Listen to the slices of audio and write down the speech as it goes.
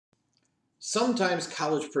Sometimes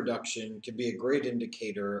college production can be a great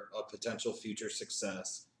indicator of potential future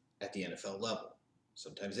success at the NFL level.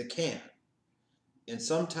 Sometimes it can. And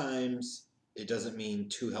sometimes it doesn't mean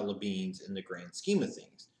two hella beans in the grand scheme of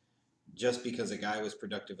things. Just because a guy was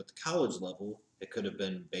productive at the college level, it could have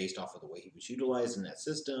been based off of the way he was utilized in that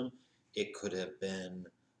system. It could have been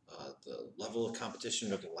the level of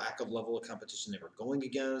competition or the lack of level of competition they were going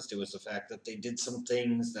against. It was the fact that they did some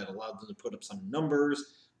things that allowed them to put up some numbers,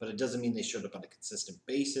 but it doesn't mean they showed up on a consistent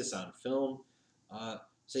basis on film.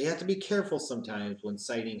 So you have to be careful sometimes when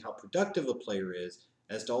citing how productive a player is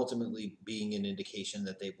as to ultimately being an indication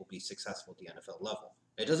that they will be successful at the NFL level.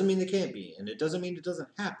 It doesn't mean they can't be, and it doesn't mean it doesn't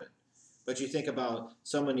happen. But you think about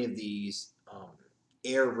so many of these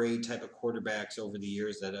air raid type of quarterbacks over the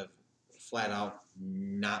years that have flat out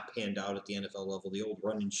not panned out at the NFL level. The old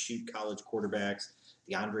run and shoot college quarterbacks,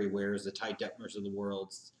 the Andre Wares, the Ty Detmers of the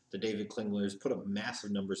world, the David Klinglers, put up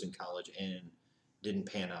massive numbers in college and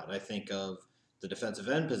didn't pan out. I think of the defensive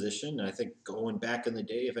end position. I think going back in the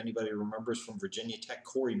day, if anybody remembers from Virginia Tech,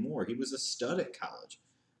 Corey Moore, he was a stud at college,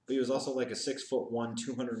 but he was also like a 6'1",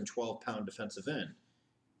 212-pound defensive end.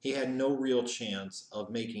 He had no real chance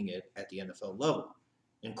of making it at the NFL level.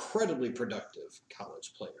 Incredibly productive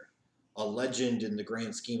college player, a legend in the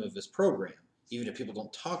grand scheme of his program. Even if people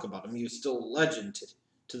don't talk about him, he was still a legend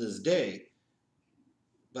to this day,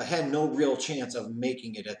 but had no real chance of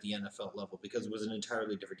making it at the NFL level because it was an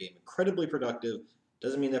entirely different game. Incredibly productive.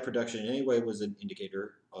 Doesn't mean that production in any way was an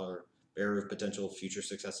indicator or bearer of potential future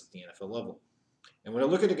success at the NFL level. And when I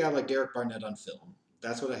look at a guy like Derek Barnett on film,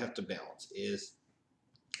 that's what I have to balance is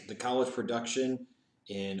the college production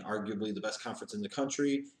in arguably the best conference in the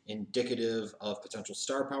country indicative of potential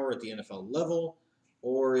star power at the NFL level?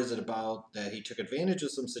 Or is it about that he took advantage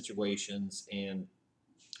of some situations and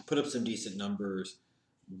put up some decent numbers,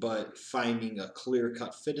 but finding a clear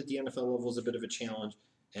cut fit at the NFL level is a bit of a challenge?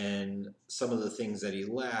 And some of the things that he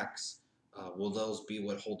lacks, will those be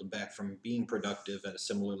what hold him back from being productive at a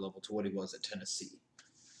similar level to what he was at Tennessee?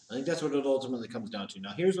 I think that's what it ultimately comes down to.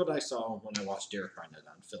 Now, here's what I saw when I watched Derek Barnett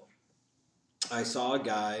on film. I saw a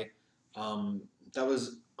guy that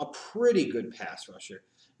was a pretty good pass rusher.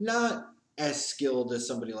 Not as skilled as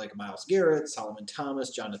somebody like Myles Garrett, Solomon Thomas,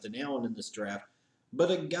 Jonathan Allen in this draft,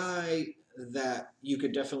 but a guy that you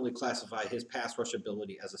could definitely classify his pass rush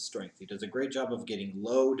ability as a strength. He does a great job of getting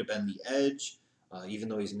low to bend the edge, even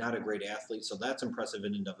though he's not a great athlete, so that's impressive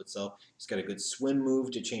in and of itself. He's got a good swim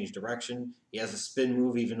move to change direction. He has a spin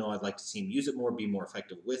move, even though I'd like to see him use it more, be more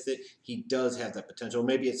effective with it. He does have that potential.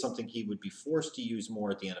 Maybe it's something he would be forced to use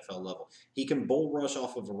more at the NFL level. He can bull rush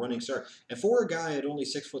off of a running start. And for a guy at only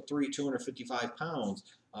 6'3", 255 pounds,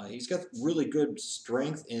 he's got really good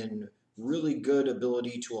strength and really good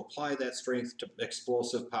ability to apply that strength to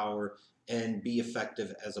explosive power and be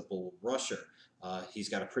effective as a bull rusher. He's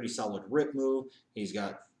got a pretty solid rip move. He's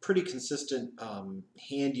got pretty consistent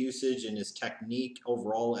hand usage and his technique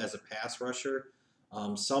overall as a pass rusher.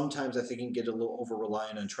 Sometimes I think he can get a little over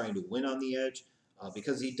reliant on trying to win on the edge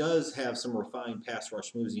because he does have some refined pass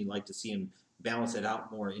rush moves. You'd like to see him balance it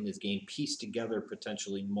out more in his game, piece together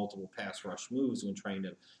potentially multiple pass rush moves when trying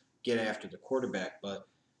to get after the quarterback. But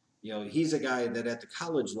he's a guy that at the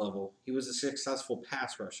college level, he was a successful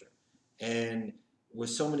pass rusher. And with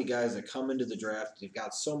so many guys that come into the draft, they've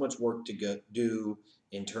got so much work to do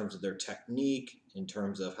in terms of their technique, in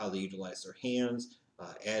terms of how they utilize their hands,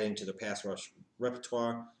 adding to the pass rush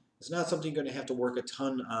repertoire. It's not something you're going to have to work a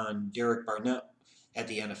ton on Derek Barnett at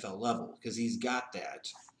the NFL level because he's got that.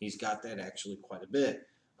 He's got that actually quite a bit.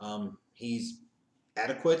 He's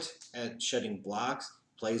adequate at shedding blocks,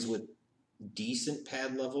 plays with decent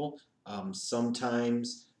pad level.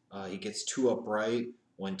 Sometimes he gets too upright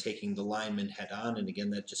when taking the lineman head on, and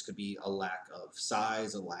again, that just could be a lack of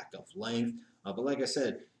size, a lack of length. But like I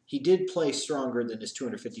said, he did play stronger than his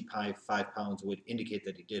 255 pounds would indicate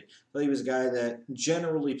that he did. But he was a guy that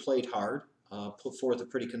generally played hard, put forth a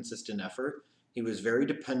pretty consistent effort. He was very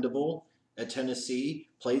dependable at Tennessee,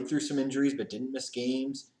 played through some injuries but didn't miss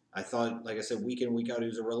games. I thought, like I said, week in, week out, he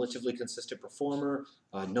was a relatively consistent performer,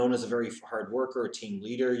 known as a very hard worker, a team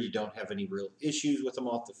leader. You don't have any real issues with him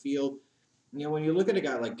off the field. When you look at a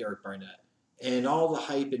guy like Derek Barnett and all the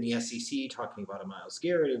hype in the SEC talking about a Myles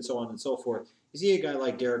Garrett and so on and so forth, you see a guy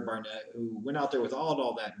like Derek Barnett who went out there with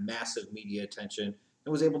all that massive media attention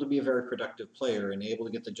and was able to be a very productive player and able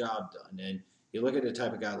to get the job done. And you look at a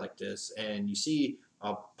type of guy like this and you see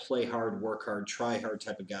a play hard, work hard, try hard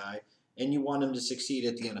type of guy, and you want him to succeed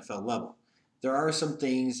at the NFL level. There are some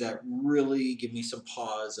things that really give me some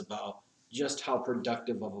pause about just how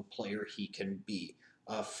productive of a player he can be.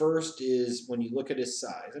 First is when you look at his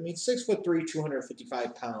size. I mean, 6'3",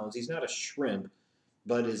 255 pounds. He's not a shrimp,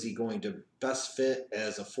 but is he going to best fit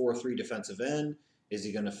as a 4-3 defensive end? Is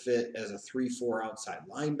he going to fit as a 3-4 outside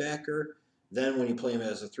linebacker? Then when you play him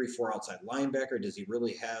as a 3-4 outside linebacker, does he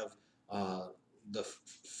really have the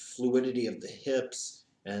fluidity of the hips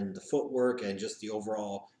and the footwork and just the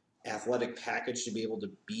overall athletic package to be able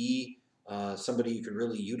to be somebody you can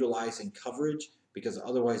really utilize in coverage? Because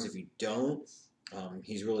otherwise, if you don't,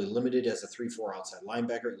 he's really limited as a 3-4 outside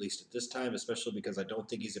linebacker, at least at this time, especially because I don't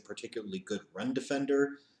think he's a particularly good run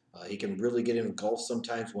defender. He can really get engulfed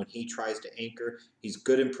sometimes when he tries to anchor. He's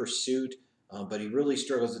good in pursuit, but he really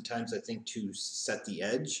struggles at times, I think, to set the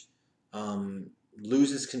edge.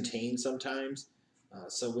 Loses contain sometimes.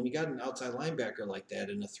 So when you got an outside linebacker like that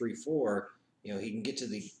in a 3-4, he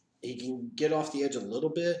can get off the edge a little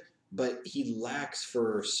bit, but he lacks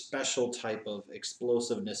for special type of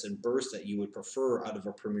explosiveness and burst that you would prefer out of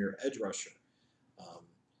a premier edge rusher. Um,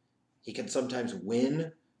 he can sometimes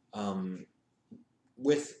win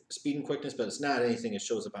with speed and quickness, but it's not anything that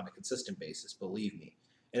shows up on a consistent basis, believe me.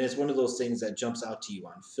 And it's one of those things that jumps out to you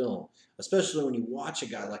on film, especially when you watch a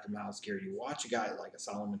guy like a Miles Garrett, you watch a guy like a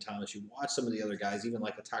Solomon Thomas, you watch some of the other guys, even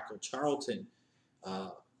like a Taco Charlton.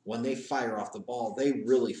 Uh, when they fire off the ball, they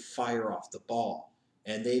really fire off the ball,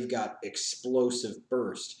 and they've got explosive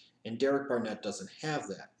burst. And Derek Barnett doesn't have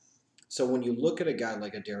that. So when you look at a guy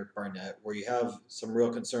like a Derek Barnett, where you have some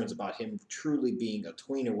real concerns about him truly being a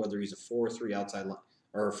tweener, whether he's a 4-3 outside line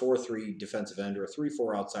or a 4-3 defensive end or a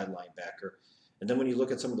 3-4 outside linebacker, and then when you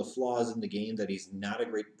look at some of the flaws in the game, that he's not a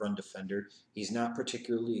great run defender, he's not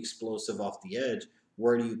particularly explosive off the edge.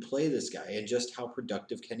 Where do you play this guy, and just how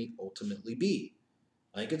productive can he ultimately be?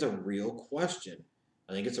 I think it's a real question.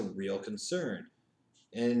 I think it's a real concern.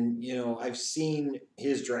 And, I've seen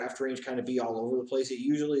his draft range kind of be all over the place. It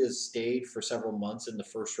usually has stayed for several months in the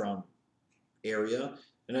first round area.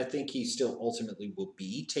 And I think he still ultimately will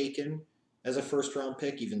be taken as a first round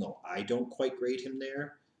pick, even though I don't quite grade him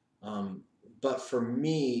there. Um, but for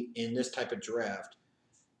me, in this type of draft,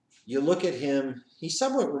 you look at him, he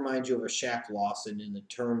somewhat reminds you of a Shaq Lawson in the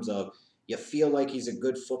terms of you feel like he's a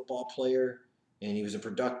good football player and he was a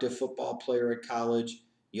productive football player at college.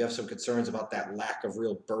 You have some concerns about that lack of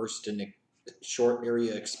real burst and short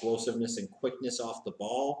area explosiveness and quickness off the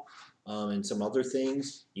ball, and some other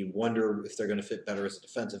things. You wonder if they're going to fit better as a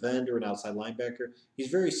defensive end or an outside linebacker. He's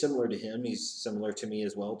very similar to him. He's similar to me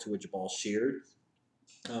as well, to a Jabal Sheard.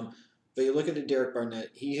 Um, but you look at the Derek Barnett,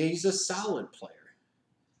 he's a solid player.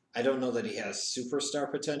 I don't know that he has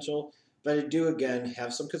superstar potential, but I do, again,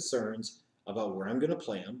 have some concerns about where I'm going to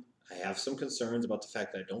play him. I have some concerns about the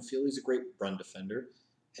fact that I don't feel he's a great run defender.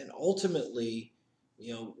 And ultimately,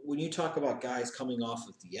 when you talk about guys coming off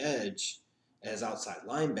of the edge as outside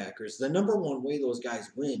linebackers, the number one way those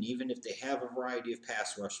guys win, even if they have a variety of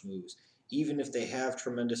pass rush moves, even if they have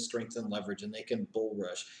tremendous strength and leverage and they can bull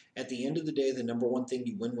rush, at the end of the day, the number one thing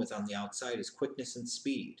you win with on the outside is quickness and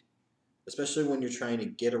speed, especially when you're trying to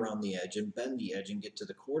get around the edge and bend the edge and get to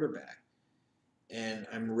the quarterback. And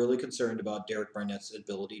I'm really concerned about Derek Barnett's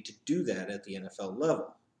ability to do that at the NFL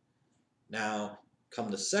level. Now,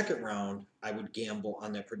 come the second round, I would gamble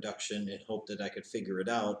on that production and hope that I could figure it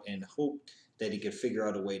out and hope that he could figure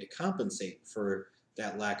out a way to compensate for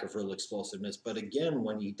that lack of real explosiveness. But again,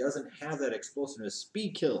 when he doesn't have that explosiveness,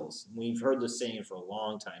 speed kills. We've heard this saying for a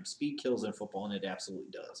long time. Speed kills in football, and it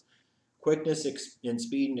absolutely does. Quickness and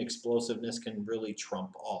speed and explosiveness can really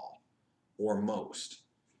trump all or most.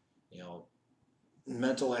 You know,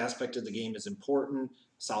 mental aspect of the game is important.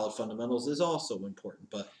 Solid fundamentals is also important.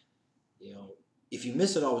 But, if you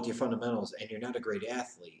miss it all with your fundamentals and you're not a great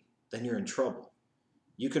athlete, then you're in trouble.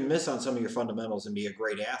 You can miss on some of your fundamentals and be a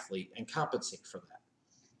great athlete and compensate for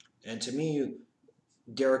that. And to me,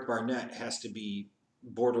 Derek Barnett has to be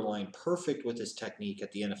borderline perfect with his technique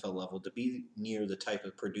at the NFL level to be near the type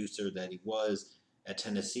of producer that he was at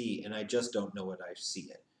Tennessee, and I just don't know it. I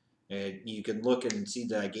see it. And you can look and see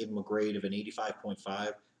that I gave him a grade of an 85.5.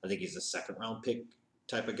 I think he's a second round pick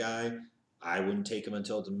type of guy. I wouldn't take him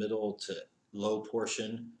until the middle to low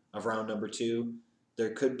portion of round number 2.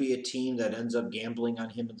 There could be a team that ends up gambling on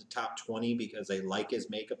him in the top 20 because they like his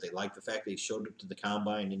makeup. They like the fact that he showed up to the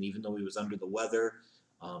combine, and even though he was under the weather,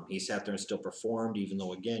 he sat there and still performed, even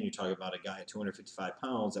though, again, you're talking about a guy at 255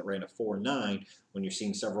 pounds that ran a 4.9 when you're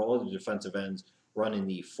seeing several other defensive ends run in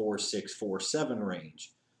the 4.6, 4.7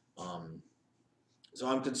 range. So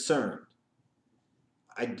I'm concerned.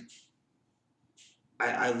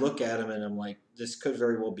 I look at him and I'm like, this could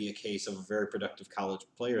very well be a case of a very productive college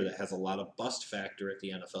player that has a lot of bust factor at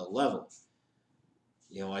the NFL level.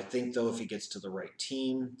 I think, though, if he gets to the right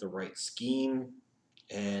team, the right scheme,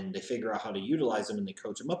 and they figure out how to utilize him and they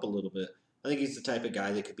coach him up a little bit, I think he's the type of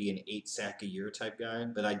guy that could be an 8 sack a year type guy,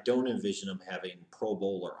 but I don't envision him having Pro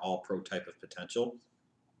Bowl or All Pro type of potential,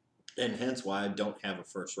 and hence why I don't have a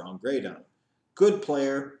first round grade on him. Good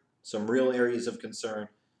player, some real areas of concern.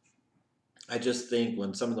 I just think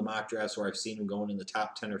when some of the mock drafts where I've seen him going in the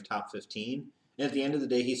top 10 or top 15, and at the end of the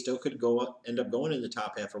day, he still could end up going in the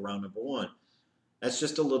top half of round number one. That's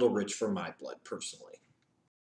just a little rich for my blood personally.